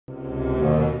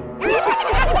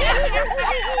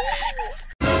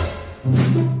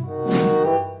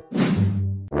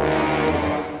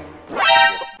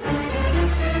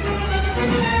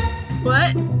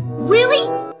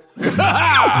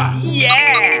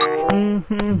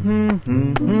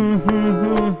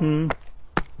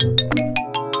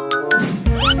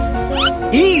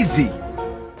Easy!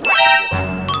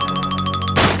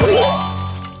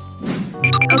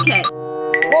 Okay.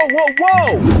 Whoa, whoa,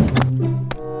 whoa!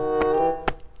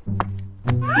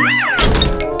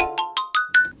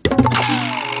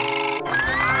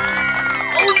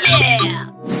 Oh yeah!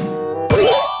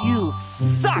 You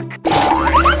suck!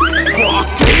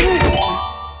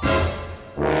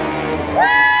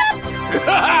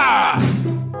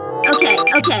 Okay,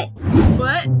 okay.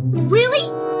 What? Really?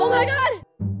 Oh my god!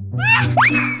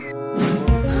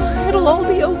 It'll all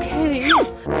be okay.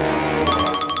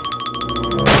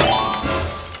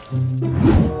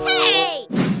 Hey!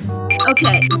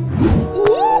 Okay.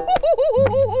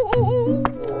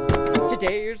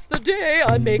 Today's the day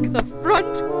I make the front.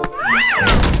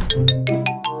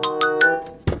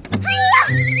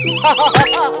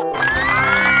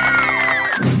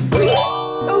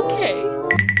 Okay.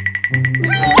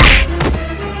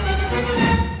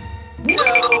 No!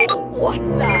 What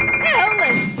the hell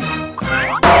is...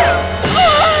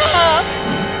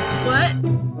 What?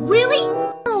 Really?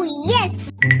 Oh, yes!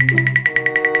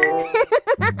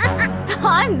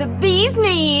 I'm the bee's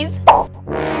knees!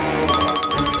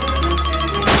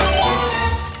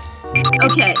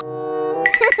 Okay.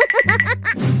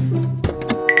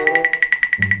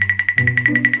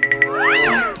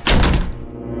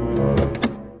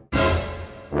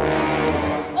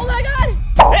 Oh my god!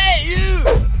 Hey, you!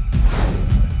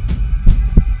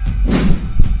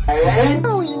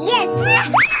 Oh, yes!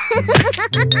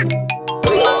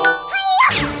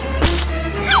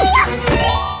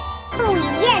 Oh,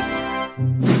 yes!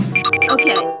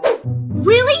 Okay.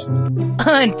 Really?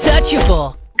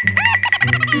 Untouchable!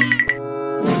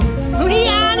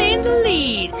 Leon in the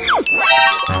lead!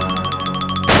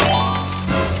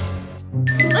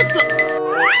 Let's go.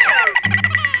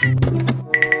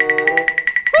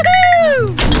 Woohoo!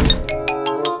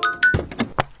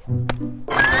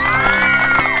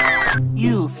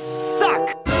 You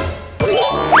suck!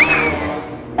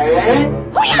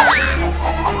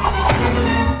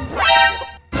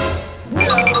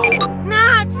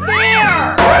 Not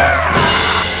fair!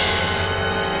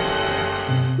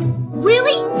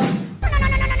 Really?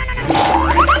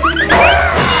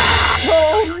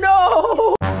 Oh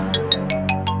no!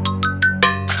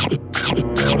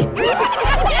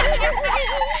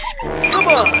 Come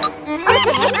on!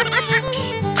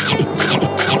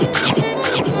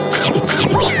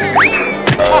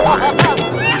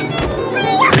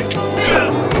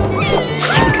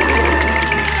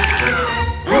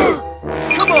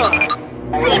 Come on!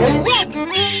 Yes!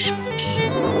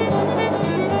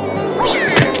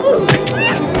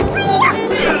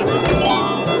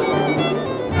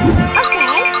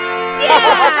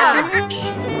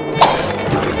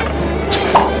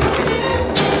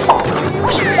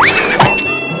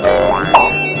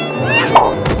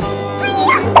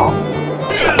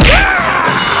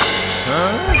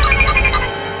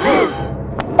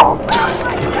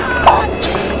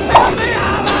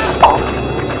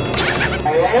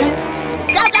 Okay!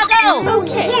 Go, go, go!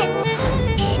 Okay. Yes!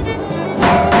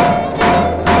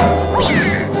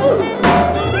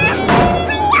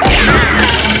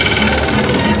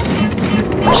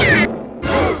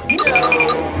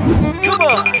 Come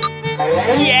on!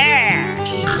 Yeah!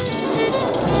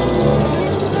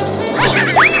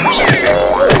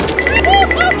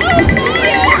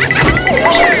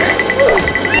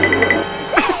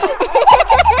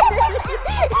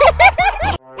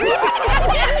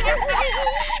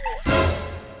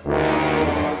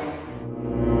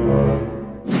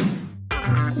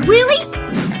 Really?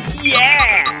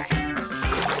 Yeah!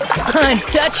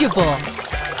 Untouchable!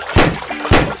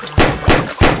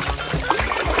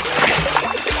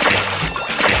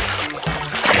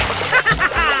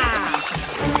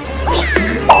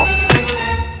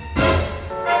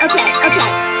 Okay, okay.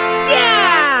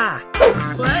 Yeah!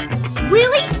 What?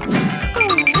 Really?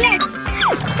 Oh, yes!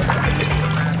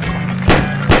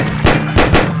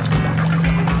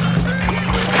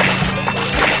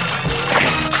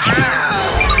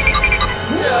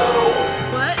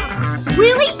 What?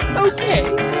 Really? Okay.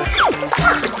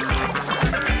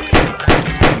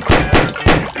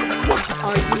 What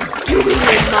are you doing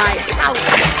in my house?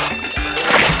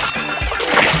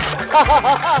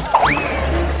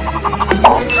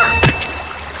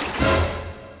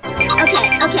 Okay,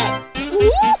 okay.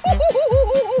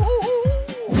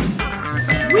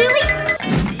 Really?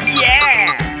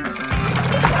 Yeah!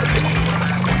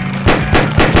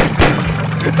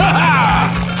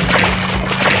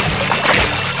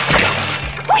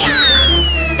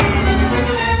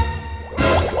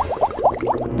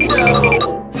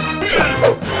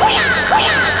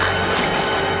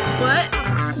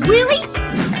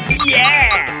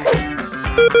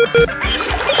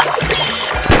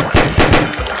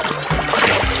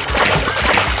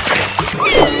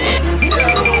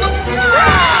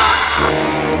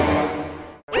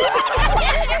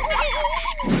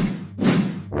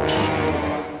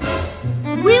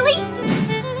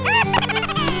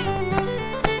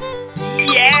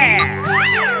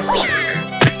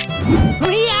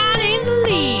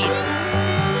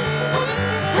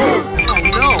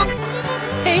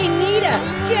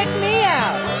 check me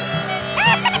out.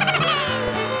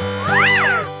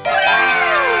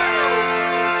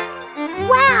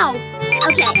 Wow!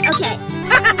 Okay, okay.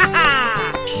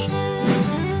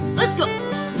 Let's go.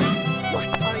 What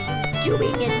are you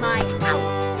doing in my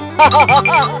house?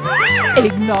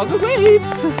 Eggnog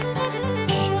awaits.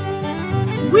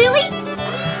 Really?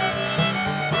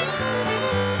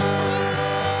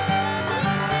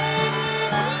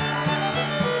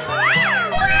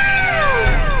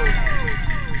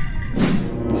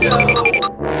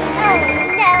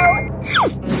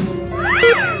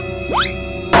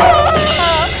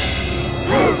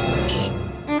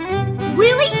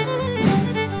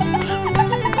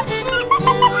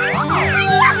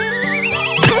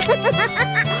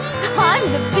 I'm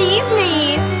the bee's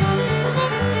knees.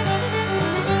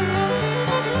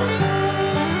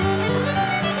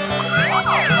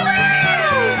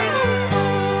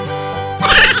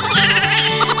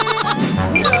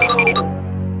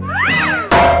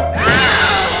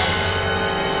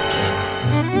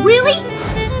 Really?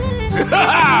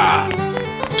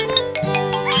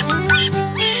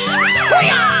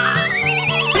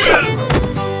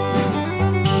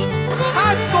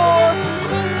 High score!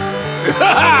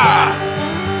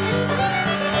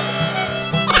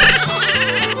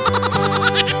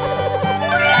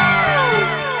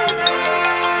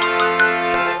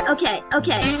 Okay,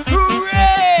 okay.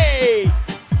 Hooray!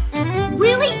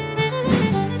 Really?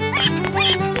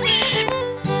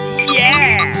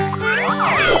 Yeah!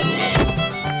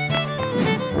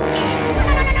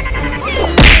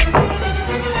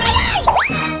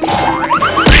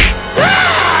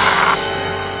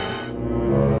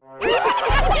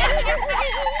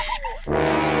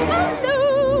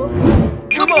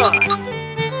 Come on!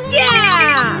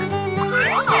 Yeah!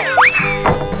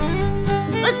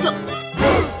 Let's go.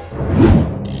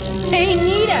 Hey,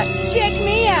 Nita, check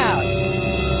me out.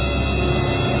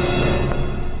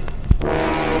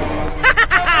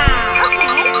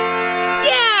 Okay.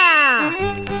 Yeah!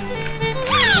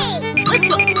 Let's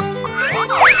go.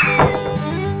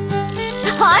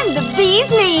 I'm the bee's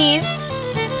knees.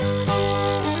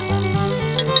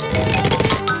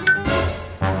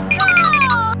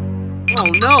 Oh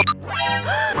no!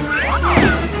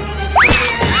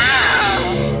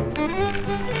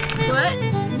 What?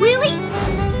 Really?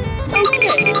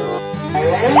 Okay.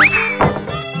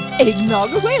 Eggnog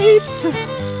awaits.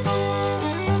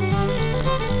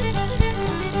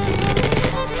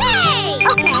 Hey!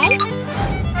 Okay.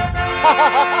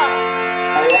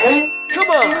 Come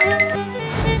on!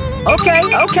 Okay,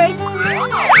 okay.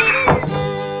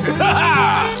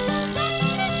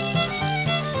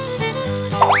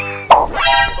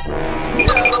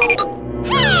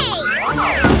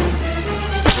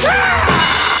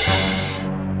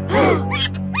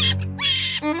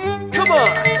 Come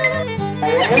on!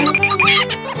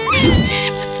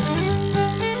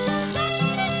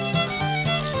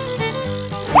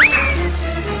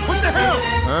 What the hell?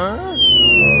 Huh?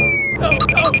 No,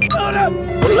 no, no, no!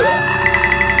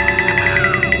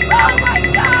 Oh my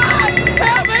God!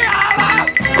 Help me, Allah!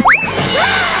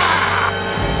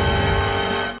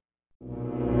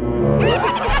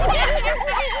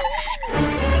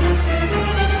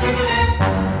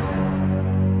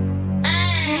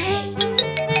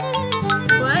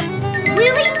 What?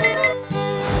 Really?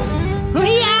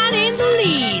 Leon in the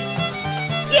lead.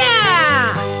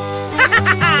 Yeah!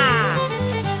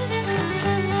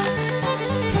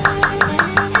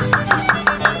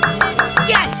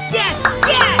 Yes, yes,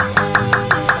 yes!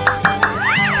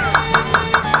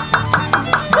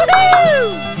 Woohoo!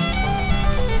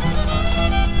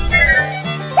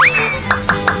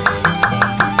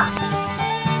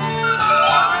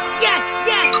 Yes,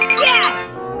 yes, yes!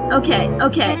 Okay,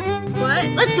 okay. What?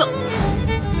 Let's go.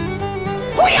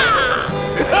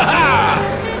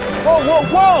 Whoa, whoa,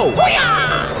 whoa!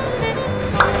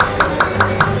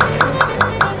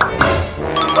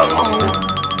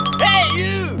 Hey,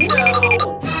 you!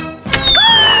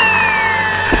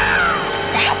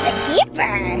 That's a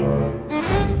keeper.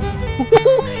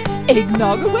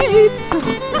 Eggnog awaits.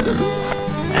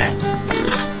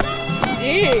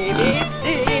 Steamy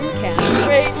steam, can't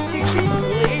wait to be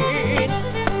clean.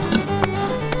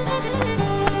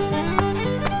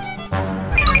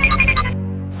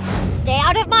 Stay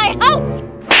out of my house.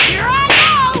 Here I go!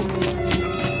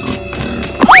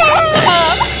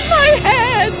 Ah, my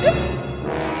head!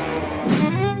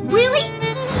 Really?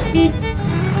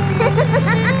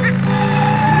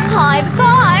 High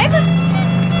five.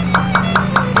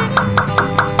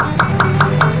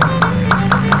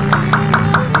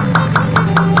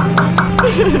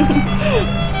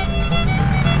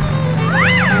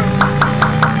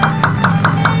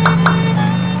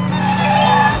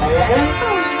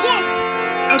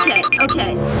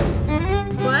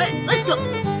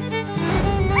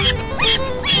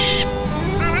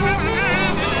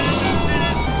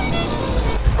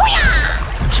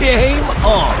 Game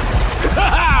on!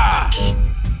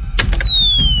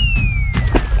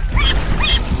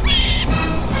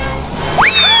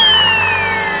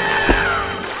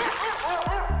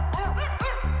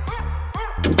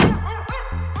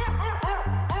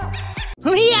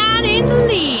 Leon in the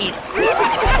lead.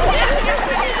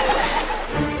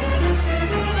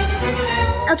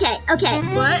 Okay.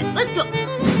 What? Let's go.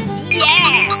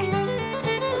 Yeah.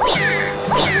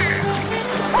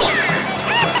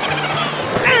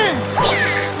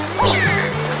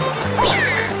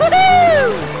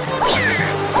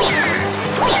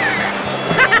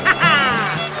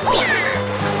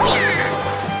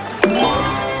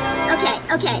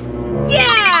 Okay.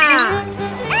 Yeah.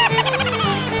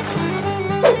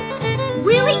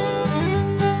 Really?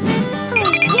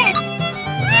 Yes.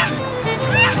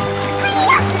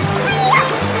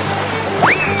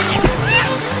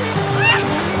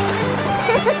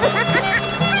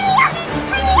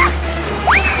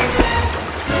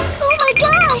 Oh my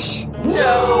gosh!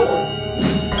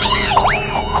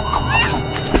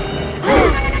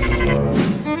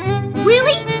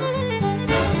 Really?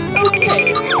 Okay.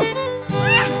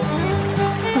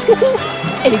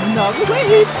 Eggnog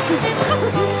waits.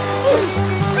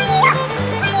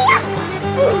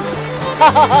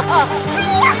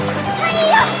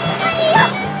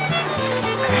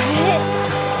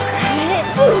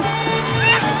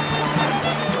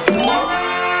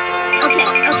 Okay.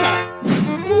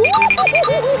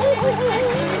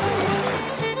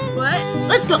 What?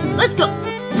 Let's go.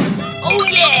 Oh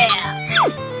yeah.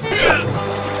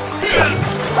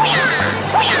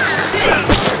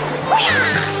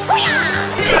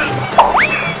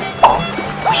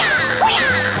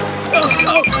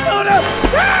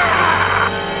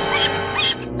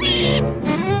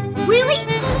 Really?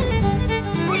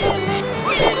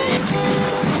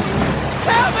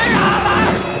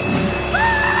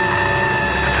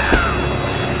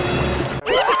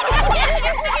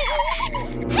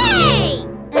 Hey!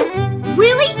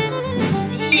 Really?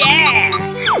 Yeah.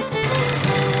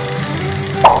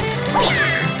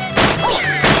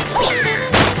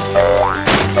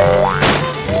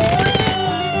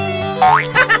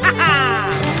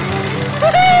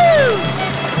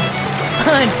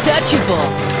 Untouchable.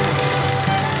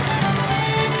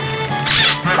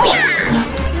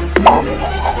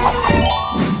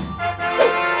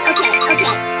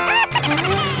 Okay.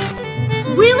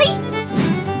 Really?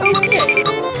 Okay.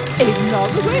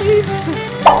 Eggnog waits.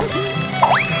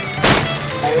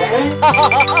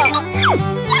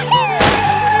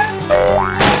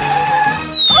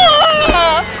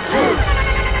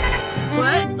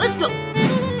 What? Let's go.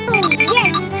 Oh,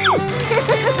 yes!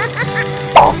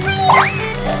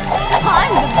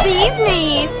 I'm the bee's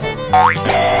knees.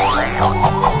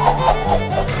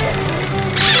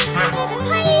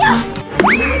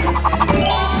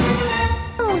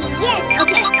 Oh, yes!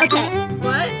 Okay.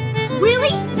 What?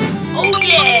 Really? Oh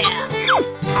yeah. No.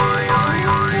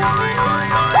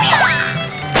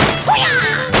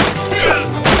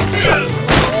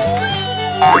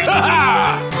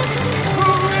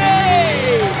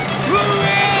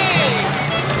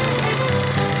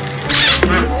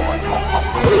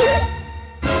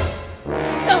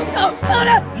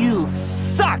 You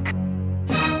suck!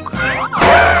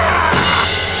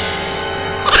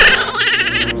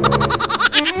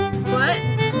 What?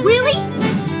 Really?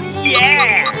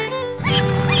 Yeah.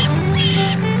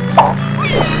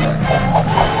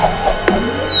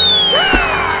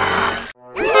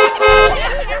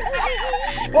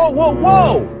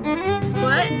 Whoa!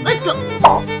 What? Let's go.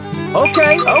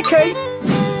 Okay.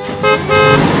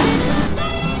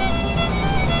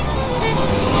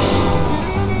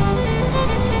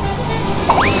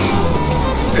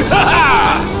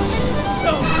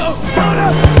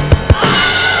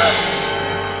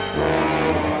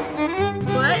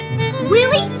 What?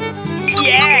 Really?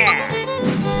 Yeah.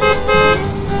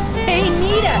 Hey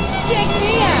Nita, check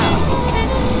me out.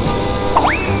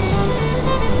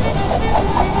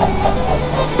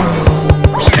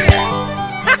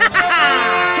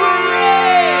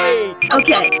 Hooray!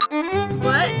 Okay.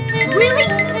 What? Really?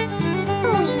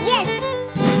 Oh, yes!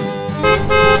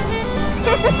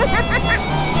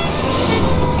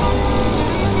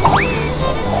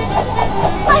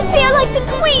 I feel like the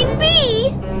queen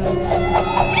bee.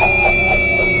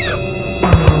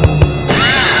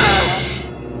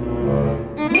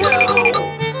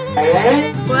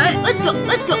 What? Let's go.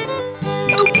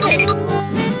 Okay.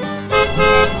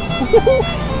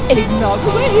 Eggnog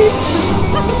waits.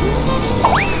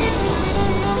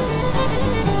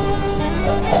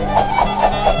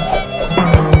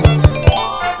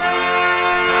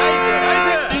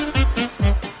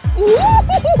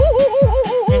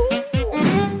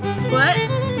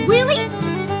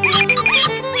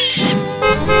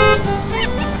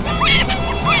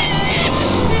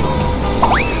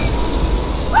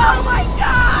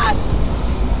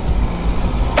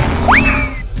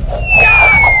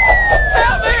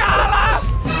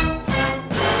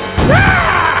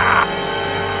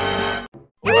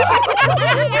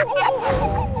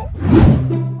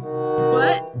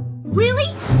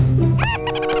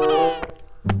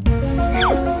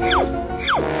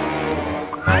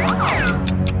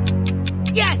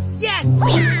 Yes, yes!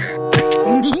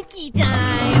 Sneaky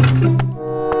time!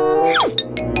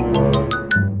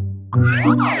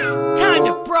 Time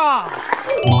to brawl!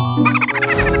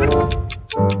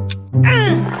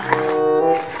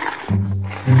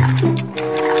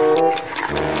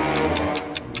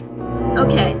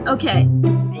 Okay, okay.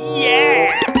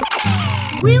 Yeah!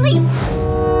 Really?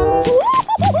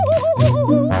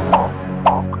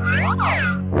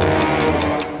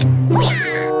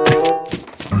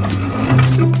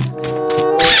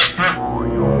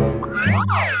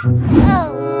 Oh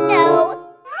no.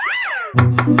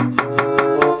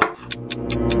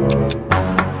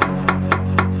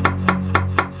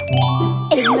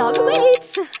 Eggnog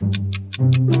awaits.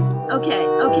 Okay,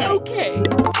 okay. Okay.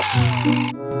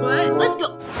 What? Let's go.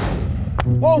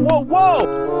 Whoa, whoa, whoa!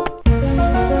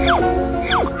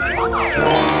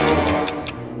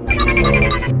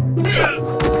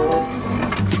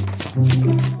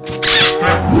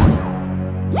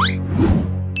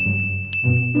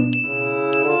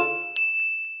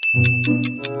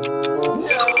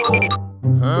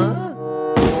 Huh?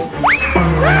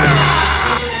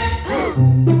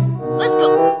 Let's go.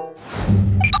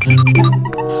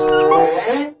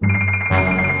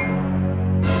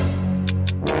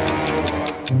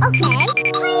 Okay.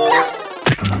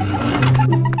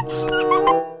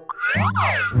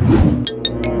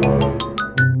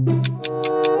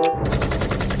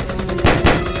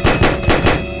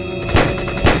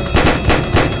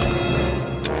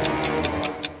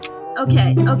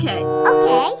 Okay, okay.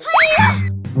 Okay.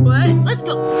 What? Let's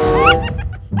go.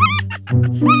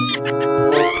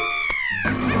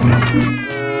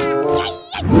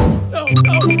 No,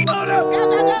 no, no, no! Go,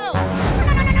 go, go!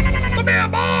 Come here,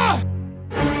 boy!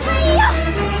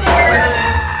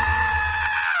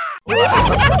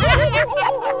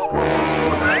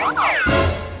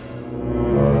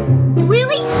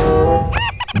 Really?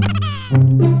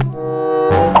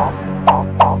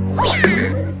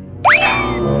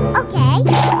 Okay.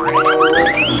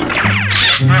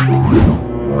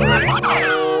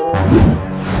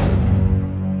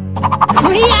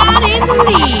 We are in the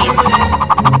lead!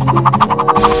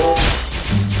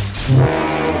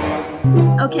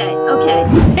 Okay, okay.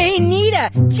 Hey, Nita,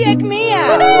 check me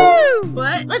out!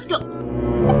 What? Let's go.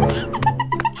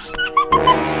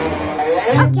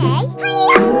 Okay.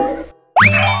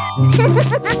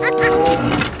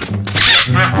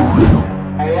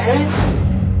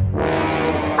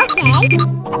 Okay.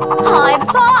 High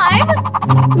five.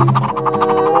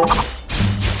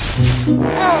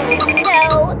 Oh no.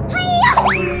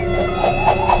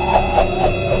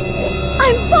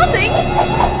 I'm buzzing.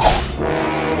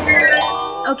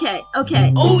 Okay, okay.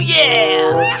 Oh,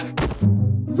 yeah!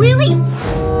 Really?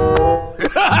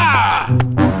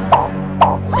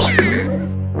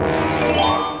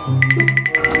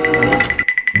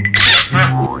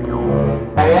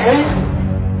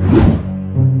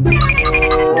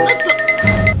 Let's go.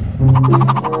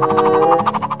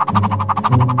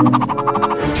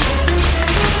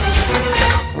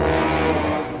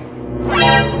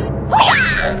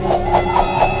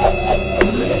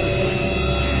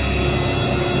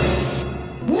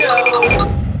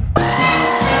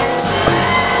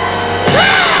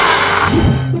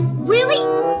 Really?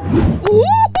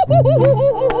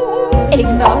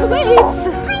 Eggnog awaits.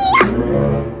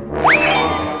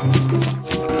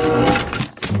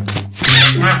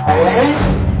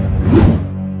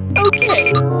 Okay.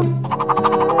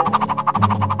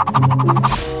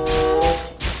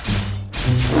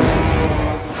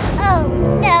 Oh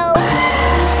no.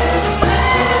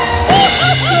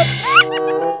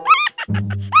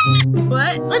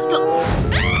 What? Let's go.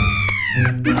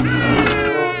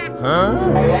 Huh?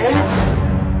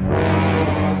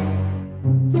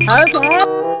 Okay.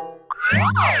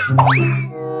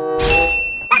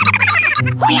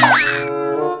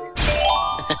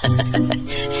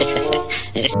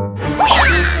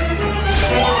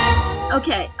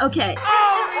 Okay, okay.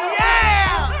 Oh,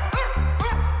 yeah!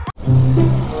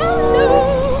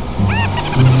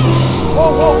 Whoa,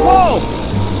 whoa, whoa!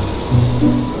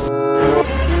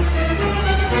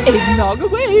 Eggnog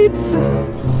awaits!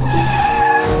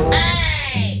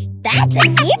 That's a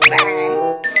keeper.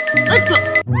 Let's go.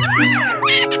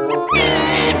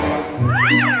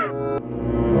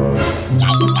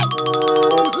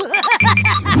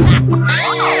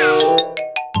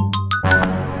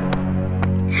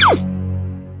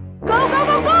 Go, go,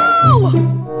 go, go!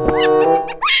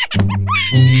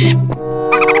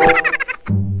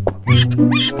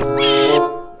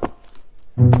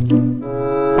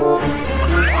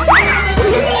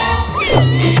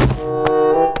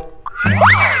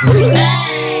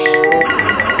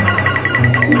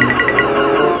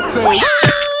 Okay.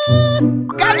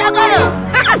 Go, go, go!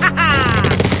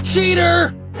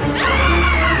 Cheater!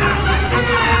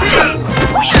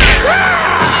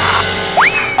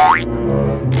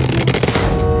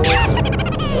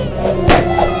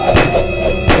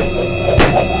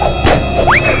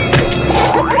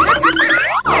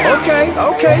 Okay,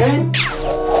 okay.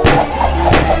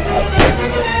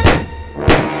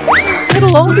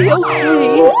 It'll all be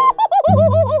okay.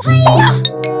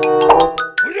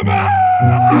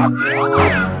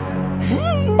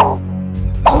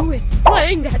 Who is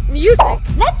playing that music?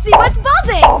 Let's see what's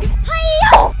buzzing!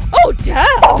 Hiya! Oh,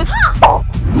 damn!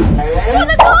 For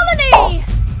the colony!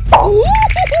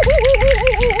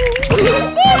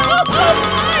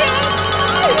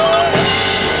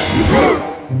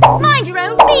 Mind your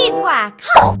own beeswax!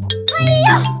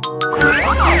 Hiya!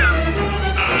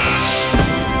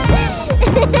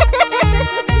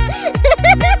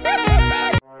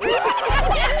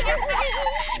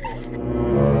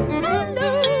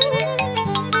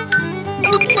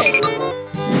 Okay.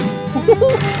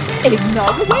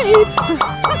 Eggnog waits.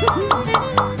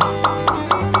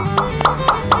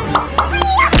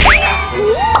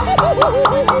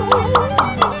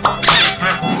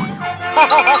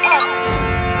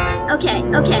 Okay,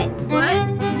 okay. What?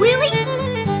 Really?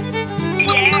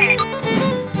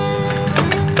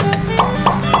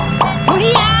 We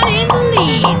are in the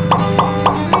lead.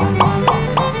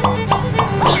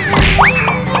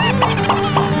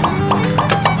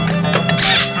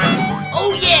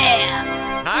 Oh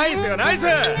yeah! Nice, nice!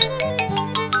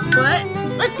 What?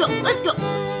 Let's go, let's go.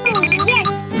 Yes!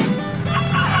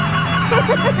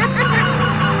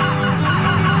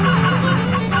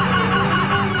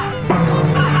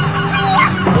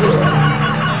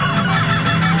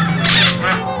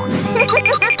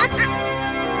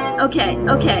 Okay,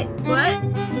 okay. What?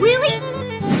 Really?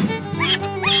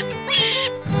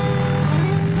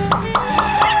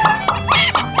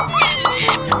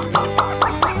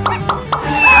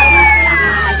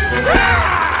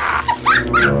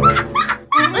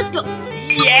 Let's go.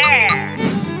 Yeah!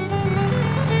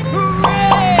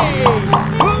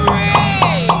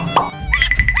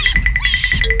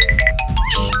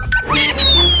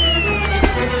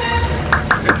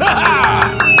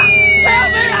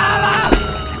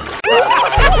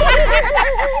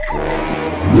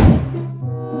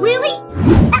 Really?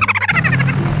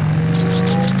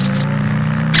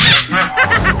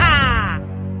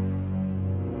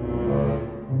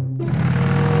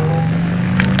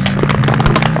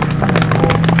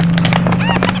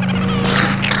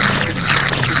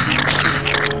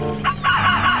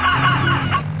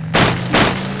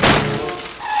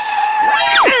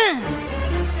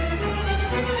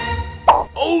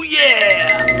 Oh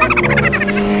yeah!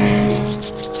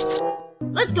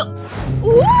 Let's go.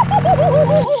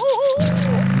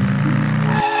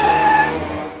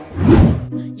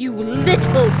 You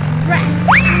little brat!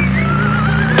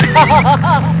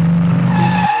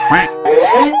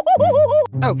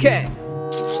 Okay.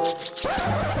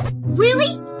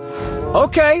 Really?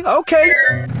 Okay, okay.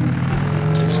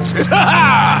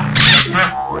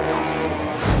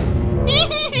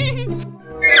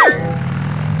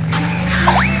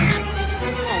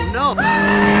 Oh no!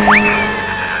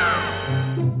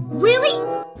 Really?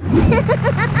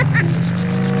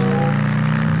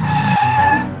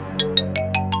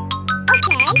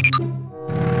 Okay.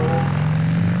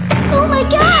 Oh my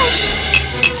gosh!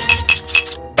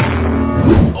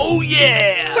 Oh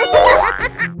yeah!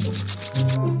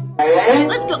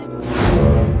 Let's go.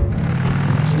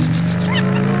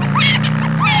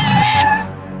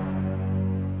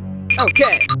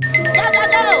 Okay. Go, go,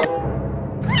 go!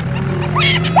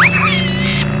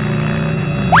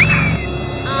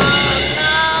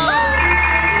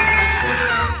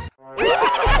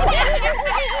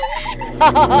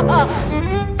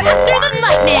 Faster than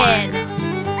lightning!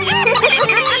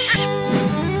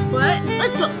 What?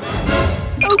 Let's go.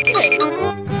 Okay.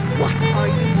 What are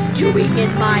you doing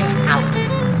in my house?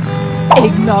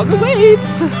 Eggnog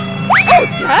waits. Oh,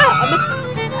 damn!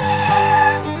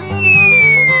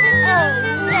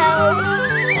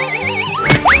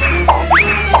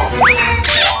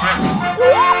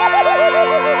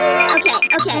 Okay,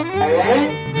 okay.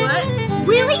 What?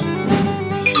 Really?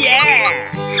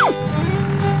 Yeah!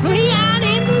 We are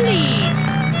in the lead.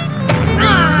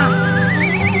 Ah!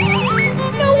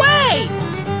 No way!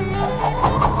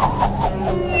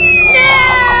 No!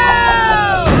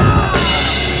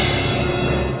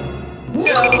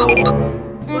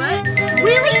 What?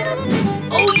 Really?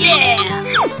 Oh yeah!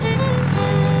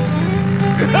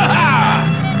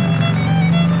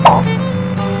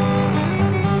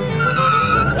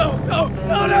 No, no,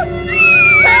 no, no!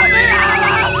 Help me,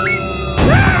 Allah!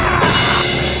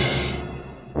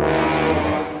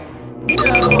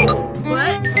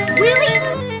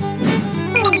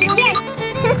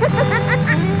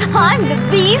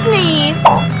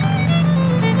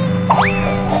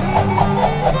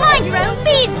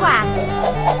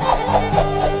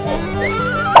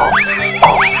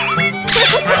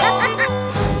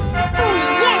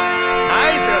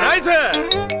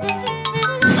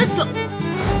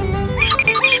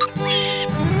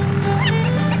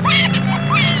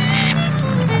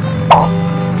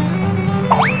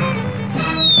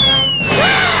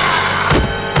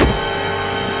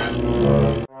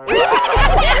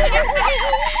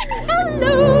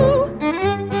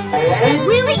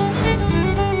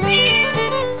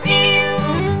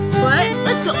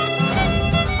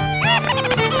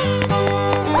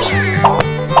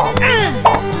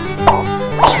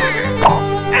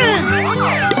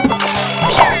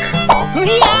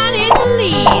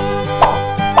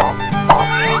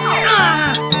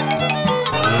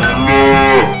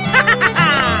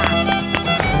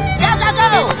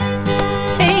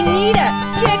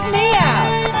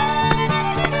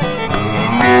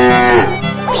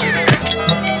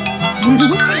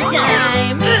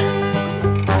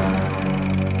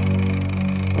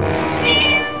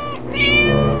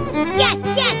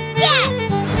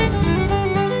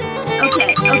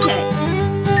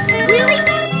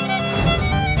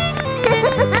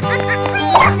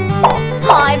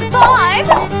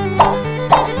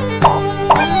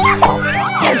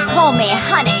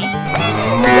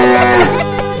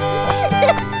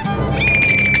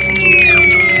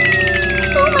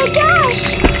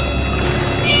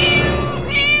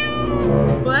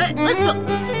 Let's go.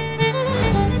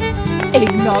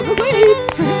 Eggnog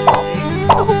awaits!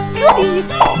 Oh, goody!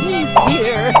 He's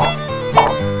here!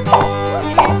 What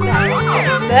is that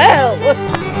smell?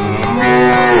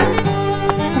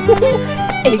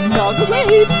 Eggnog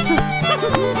awaits!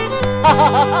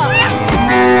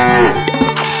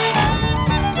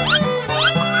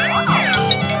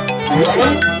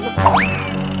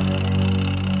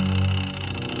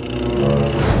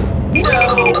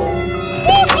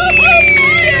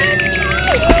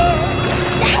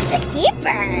 That's a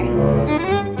keeper.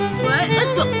 What?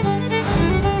 Let's go.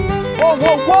 Whoa,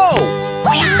 whoa, whoa!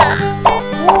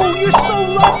 Oh, you're so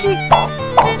lucky!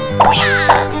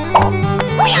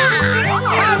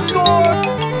 I scored!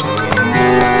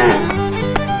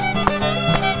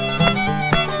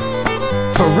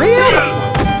 For real?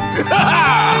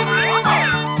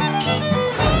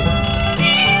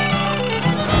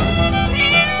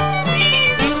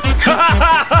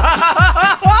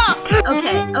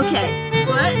 Okay.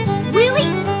 What? Really?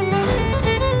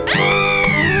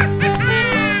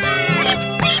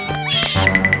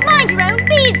 Mind your own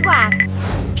beeswax.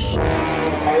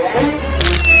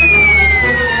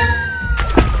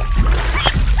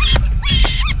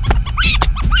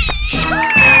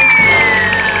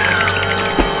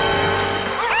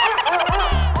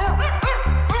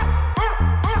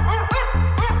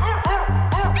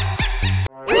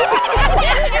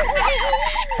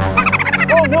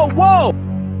 Whoa, whoa, whoa!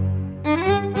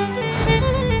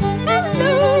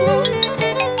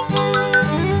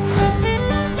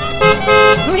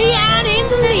 Creat in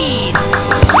the lead!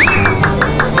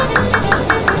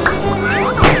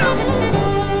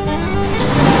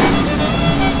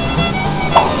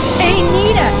 Hey,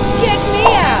 Nita, check me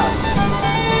out!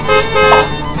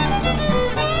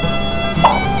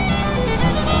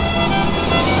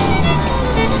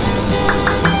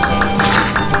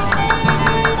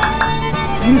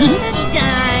 Sneaky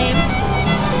time!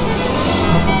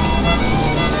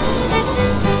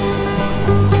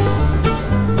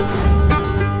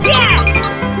 Yes!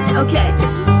 Okay.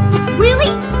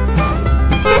 Really?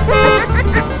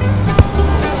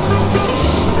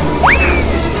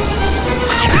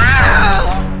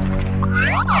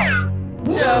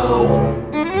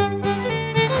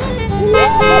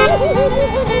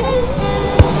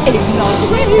 Eggnog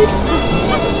awaits!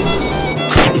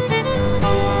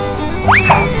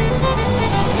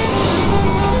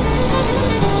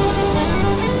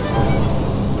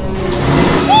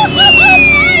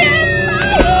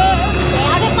 Stay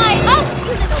out of my house,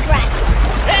 you little brat.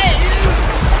 Hey, you!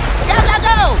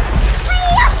 Go.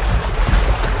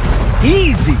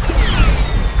 Easy!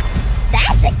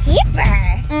 That's a keeper.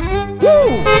 Woo!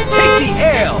 Take the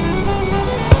L!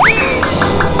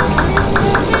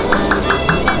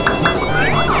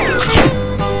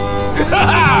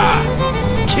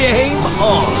 Game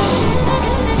on!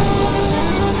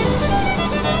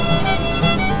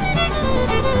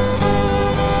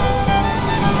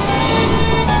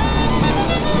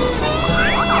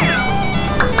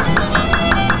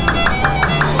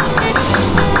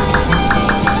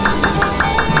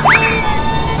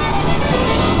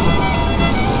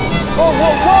 Whoa,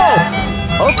 whoa, whoa!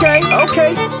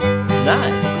 Okay.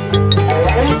 Nice.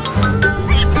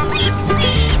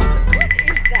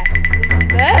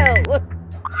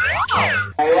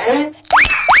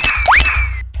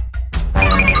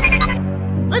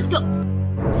 Let's go.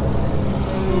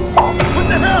 What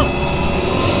the hell?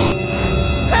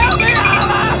 Help me,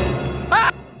 Allah!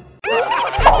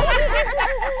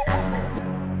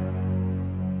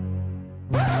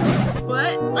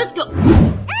 What? Let's go.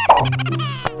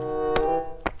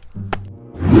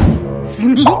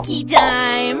 Sneaky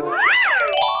time!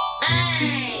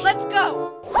 Let's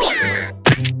go.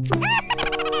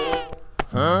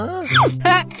 Huh?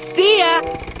 Ha, see ya!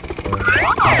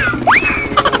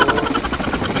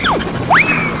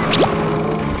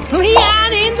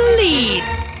 Leon in the lead!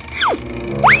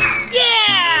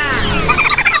 Yeah!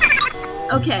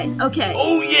 Okay.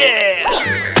 Oh yeah!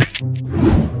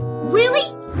 Really?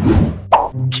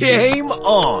 Game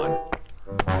on!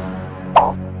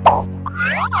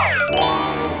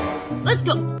 Let's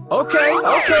go. Okay.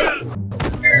 Okay.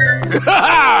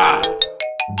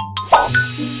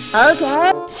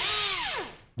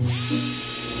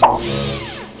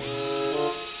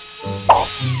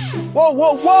 Whoa,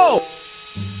 whoa, whoa!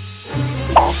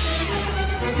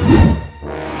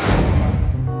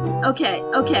 Okay.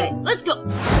 Let's go.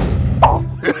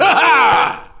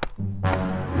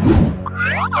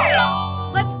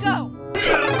 Let's go.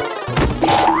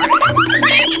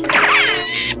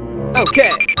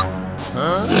 Okay.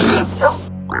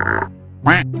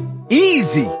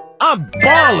 Easy! I'm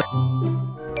balling!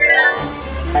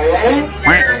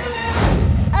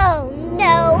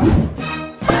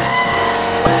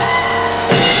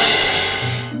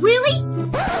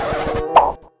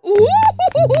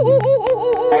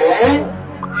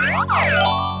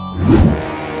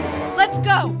 Let's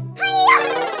go!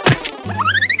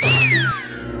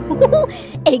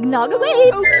 Eggnog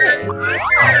away. Okay.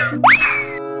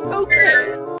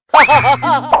 Okay.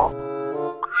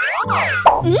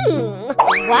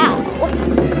 Wow.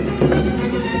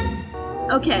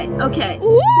 Okay, okay.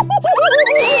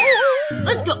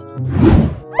 Let's go.